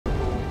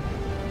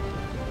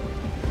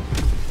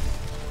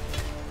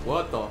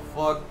What the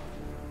fuck?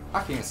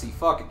 I can't see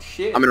fucking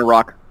shit. I'm in a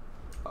rock.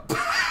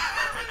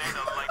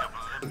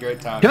 Great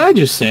time. Can I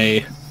just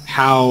say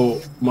how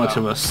much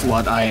of a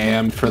slut I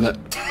am for that?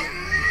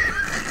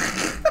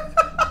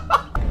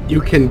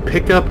 You can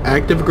pick up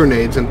active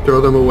grenades and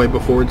throw them away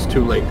before it's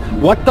too late.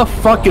 What the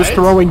fuck is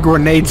throwing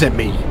grenades at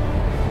me?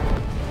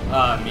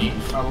 Me,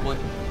 probably.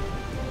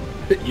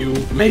 You,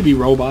 maybe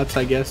robots,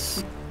 I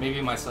guess.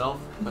 Maybe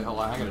myself. Wait, hold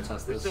on, I gotta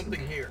test this. There's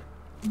something here.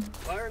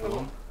 Fire in the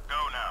wall. Go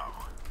now.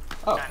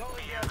 Oh.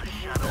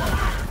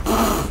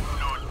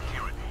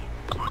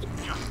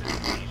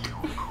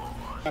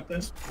 Got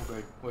this.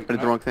 Okay, wait, I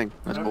did the wrong thing.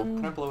 That's cool.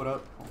 Can I blow it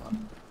up? Hold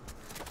on.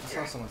 I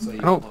saw someone say you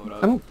I can blow it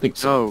up. don't think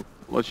so. So,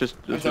 let's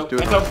just do it.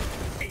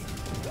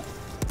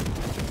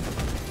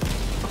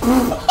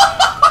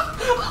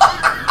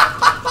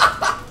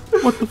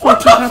 What the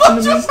fuck just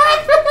happened to me?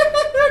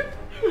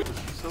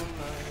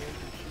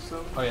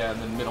 Oh yeah, and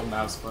then middle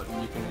mouse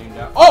button you can aim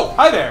down. Oh,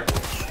 hi there!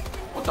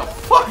 What the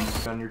fuck?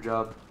 You've done your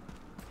job.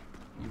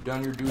 You've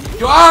done your duty.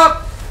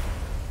 Ah!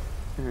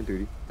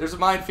 Duty. There's a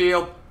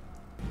minefield.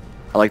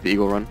 I like the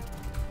eagle run.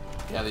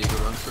 Yeah, the eagle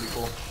run's pretty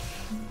cool.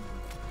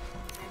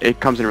 It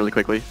comes in really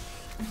quickly.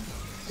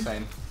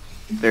 Same.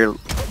 They're...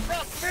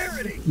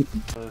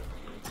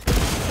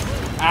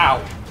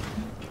 Ow!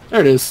 There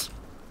it is.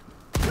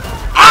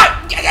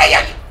 Ah! Yeah,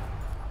 yeah,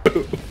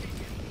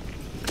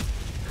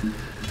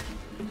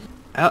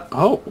 yeah!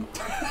 Oh.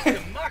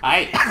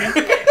 Hi.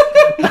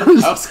 That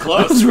was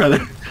close.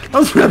 That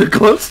was rather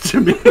close to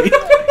me.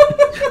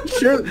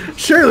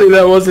 Surely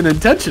that wasn't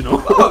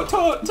intentional. Oh,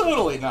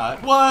 totally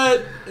not.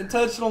 What?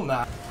 Intentional?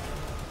 Not.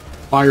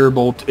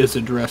 Firebolt is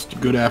addressed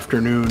good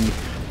afternoon.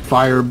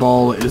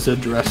 Fireball is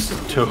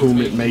addressed to whom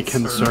it may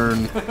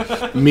concern.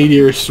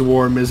 Meteor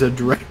swarm is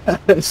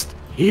addressed.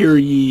 Hear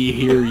ye,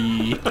 hear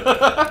ye.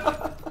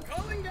 The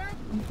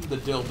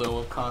dildo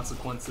of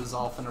consequences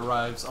often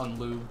arrives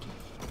unlubed.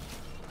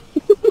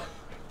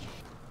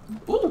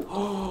 Ooh!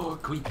 Oh,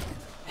 can we...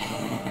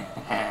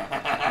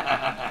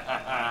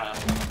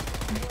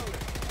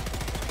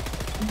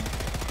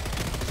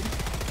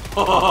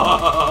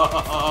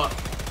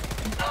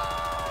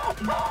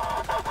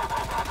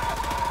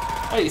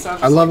 Hey, you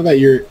sound I love that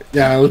you're...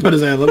 Yeah, I was about to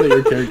say, I love that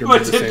your character my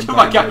made the same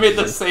my guy made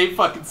the voice. same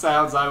fucking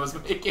sounds I was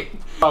making.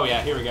 Oh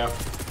yeah, here we go.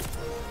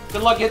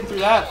 Good luck getting through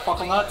that,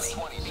 fucking nuts.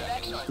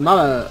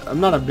 I'm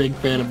not a big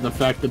fan of the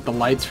fact that the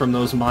lights from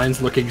those mines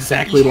look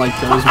exactly like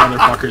those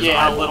motherfuckers'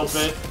 Yeah, eyeballs. a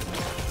little bit.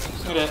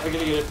 I'm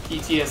gonna get a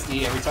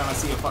PTSD every time I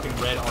see a fucking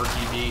red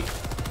RGB.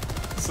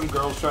 Some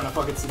girl's trying to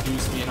fucking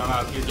seduce me and I'm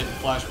out here getting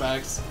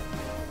flashbacks.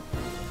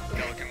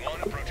 Pelican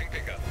 1 approaching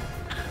pickup.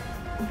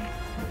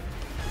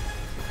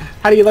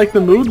 How do you like the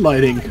mood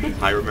lighting?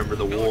 I remember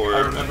the war.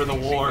 I remember the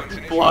war.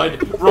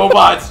 Blood.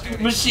 Robots.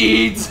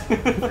 Machines.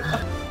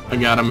 I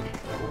got him.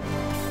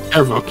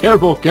 Careful,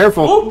 careful,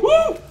 careful. Woo,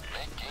 woo.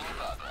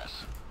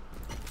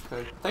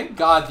 Okay. Thank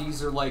God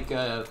these are like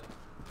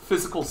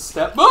physical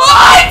step.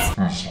 What?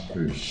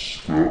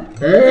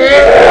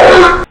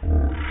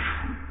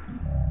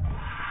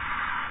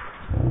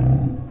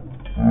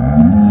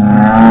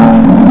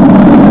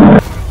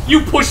 You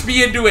pushed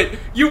me into it!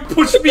 You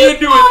pushed me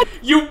into it!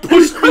 You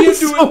pushed me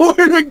into it! I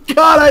swear to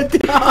God I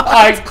did not!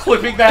 I'm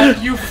clipping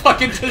that. You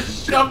fucking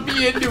just shoved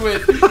me into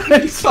it!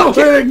 I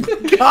swear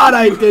to God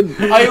I didn't!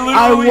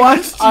 I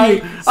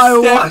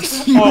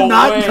watched you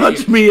not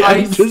touch me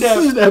and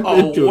just step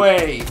into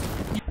it.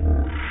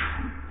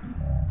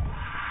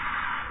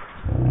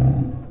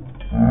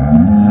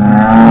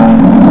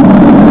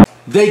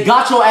 They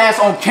got your ass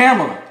on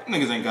camera.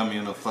 Niggas ain't got me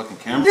on no fucking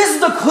camera. This is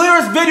the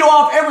clearest video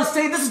I've ever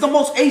seen. This is the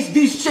most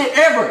HD shit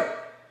ever.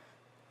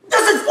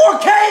 This is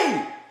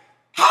 4K.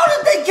 How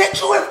did they get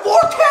you in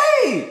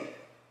 4K?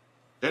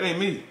 That ain't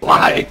me.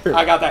 Why?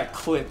 I got that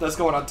clip. That's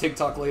going on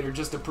TikTok later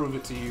just to prove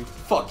it to you.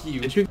 Fuck you.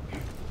 Did you?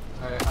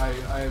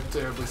 I am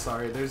terribly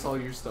sorry. There's all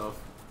your stuff.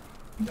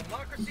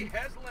 Democracy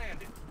has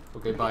landed.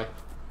 Okay, bye.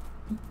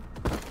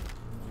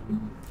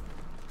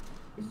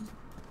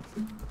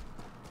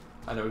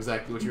 I know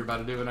exactly what you're about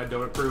to do, and I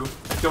don't approve.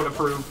 I don't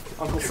approve.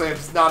 Uncle Sam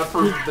does not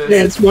approve of this.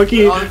 Dance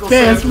monkey! Uncle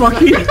Dance Sam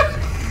monkey!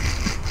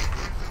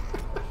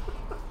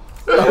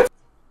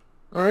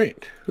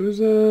 Alright, who's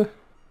Who's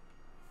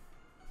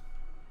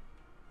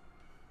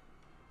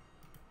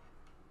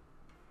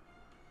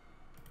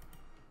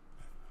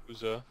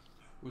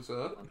Who's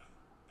up?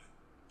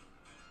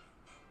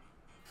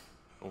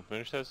 Don't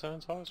finish that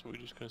sentence, Hoss? Or we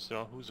just gonna sit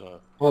on who's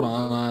Hold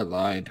on, I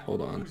lied.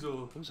 Hold on.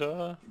 Who's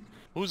up?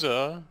 Who's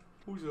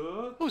Who's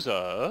Who's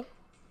up?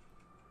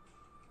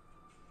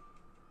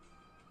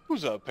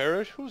 Who's Who's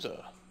Parrish? Who's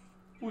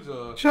Who's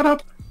up? Shut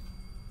up!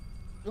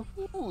 Who's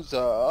Who's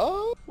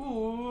up?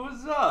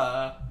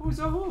 Who's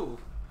a who?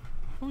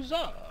 Who's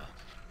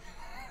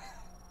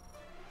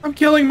I'm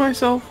killing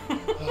myself!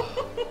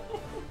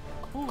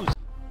 Who's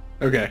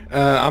Okay,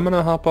 I'm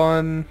gonna hop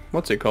on...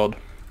 What's it called?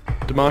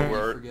 Demon...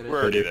 We're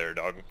already there,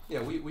 dog.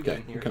 Yeah, we Okay, got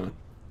in I'm here. coming.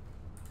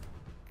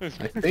 I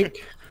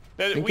think...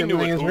 That, think we knew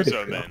what everything is ready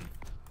Who's to go. meant.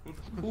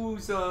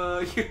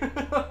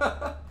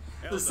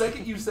 Who's The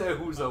second you said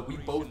Who's we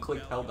both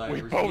clicked Helldivers.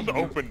 We both knew-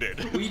 opened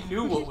it. We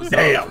knew what was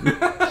Damn.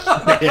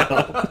 up.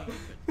 Damn.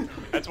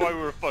 That's why we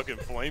were fucking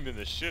flaming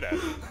the shit out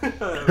of it.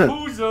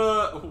 Who's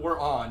we're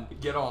on.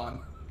 Get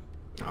on.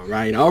 All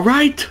right, all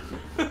right.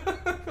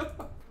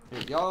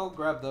 Here, y'all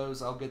grab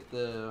those. I'll get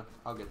that.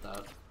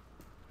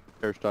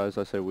 Terrorist dies,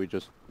 I say we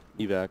just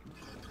evac.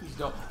 He's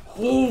done.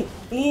 Oh,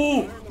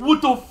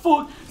 what the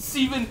fuck?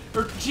 Steven,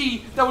 or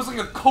G, that was like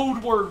a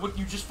code word what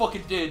you just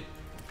fucking did.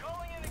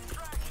 Calling in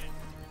extraction.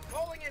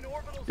 Calling in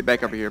orbital. Get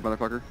back over here,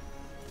 motherfucker.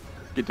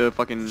 Get the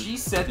fucking... G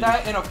said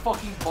that and a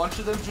fucking bunch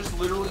of them just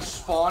literally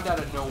spawned out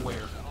of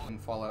nowhere. And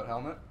Fallout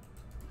helmet.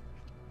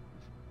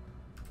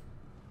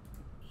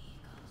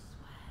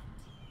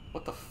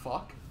 What the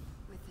fuck?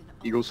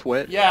 Eagle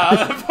sweat?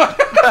 Yeah.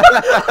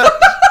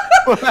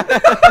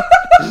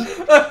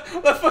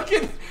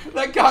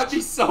 That got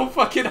me so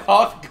fucking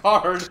off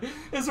guard.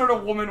 This sort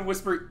of woman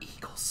whispered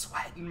 "eagle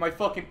sweat" in my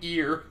fucking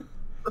ear.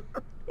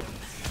 What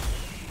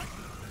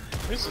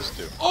does this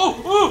do?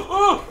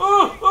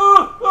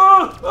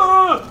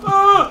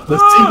 The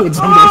sequence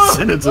of those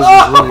sentences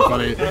is really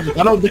funny.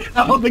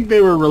 I don't think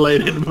they were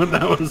related, but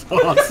that was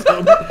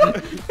awesome.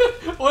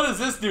 What does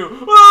this do?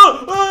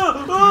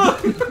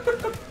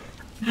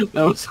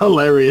 That was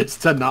hilarious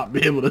to not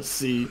be able to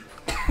see.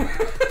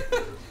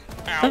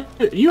 Ow.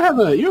 You have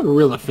a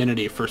real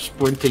affinity for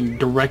sprinting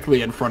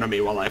directly in front of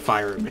me while I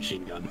fire a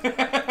machine gun.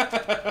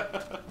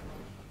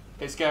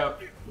 Hey, Scout.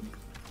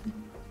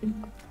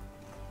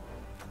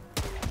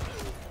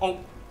 Oh.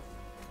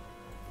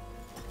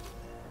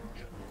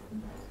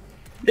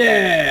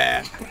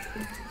 Yeah.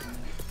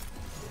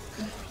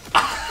 I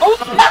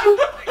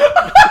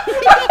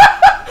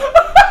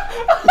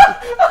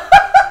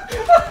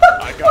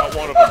got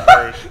one of them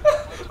first.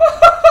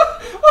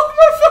 Oh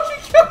my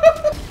fucking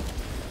god!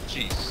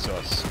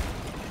 Jesus.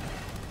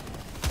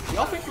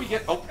 Y'all think we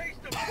get? Oh.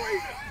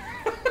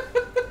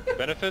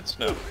 Benefits?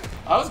 No.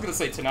 I was gonna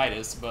say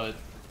tinnitus, but.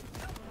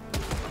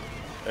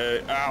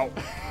 Ow.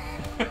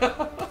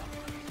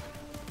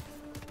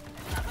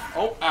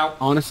 Oh, ow.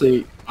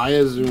 Honestly, I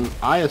assumed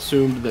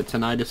that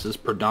tinnitus is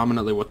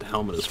predominantly what the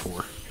helmet is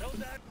for.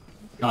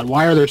 God,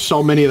 why are there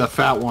so many of the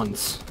fat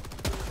ones?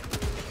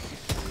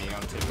 Me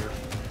on Tinder.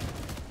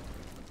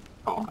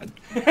 God.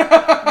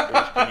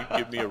 Can you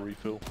give me a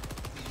refill?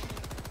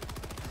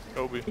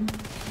 Kobe.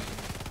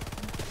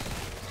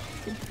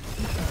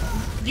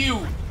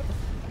 You!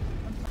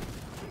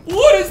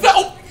 What is that?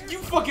 Oh, you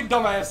fucking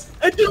dumbass!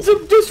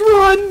 Just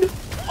run!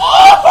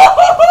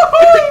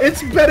 Oh!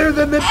 It's better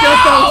than the death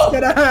I was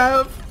gonna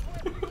have!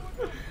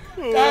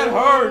 That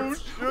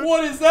hurts!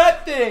 What is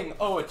that thing?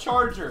 Oh, a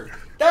charger.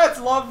 That's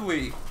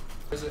lovely.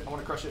 Where is it? I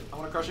wanna crush it. I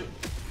wanna crush it.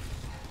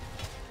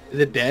 Is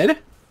it dead?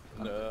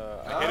 I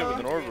hit it with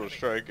an orbital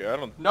strike. I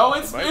don't. No,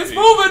 it's might moving! be.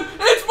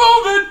 It's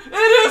moving!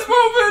 It is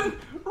moving!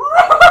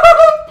 Run!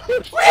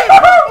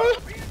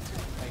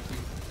 Thank you.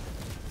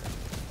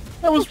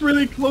 That was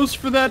really close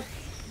for that.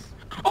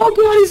 Oh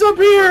god, he's up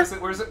here!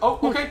 Where is it? Oh,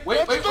 okay.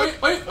 Wait.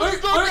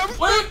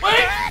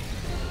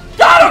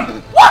 Got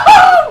him!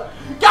 Woohoo!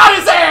 Got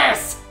his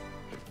ass!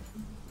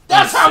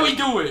 That's how we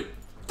do it!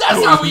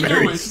 That's how we do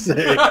very it!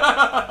 sick.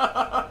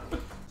 I'm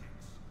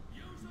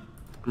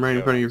right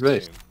in front of your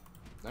face.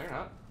 No, you're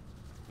not.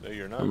 No,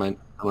 you're not. Am I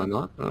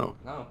not? Oh.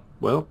 No.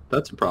 Well,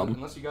 that's a problem.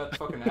 Unless you got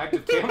fucking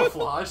active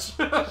camouflage.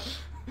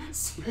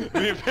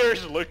 Me and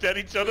Parrish looked at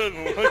each other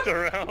and looked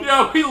around.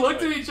 Yeah, we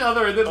looked at each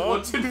other and then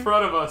looked in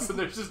front of us, and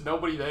there's just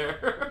nobody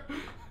there.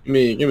 Give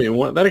me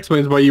one. That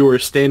explains why you were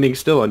standing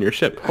still on your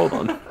ship. Hold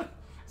on.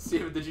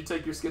 Steven, did you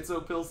take your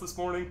schizo pills this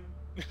morning?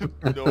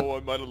 No, I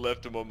might have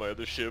left him on my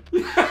other ship.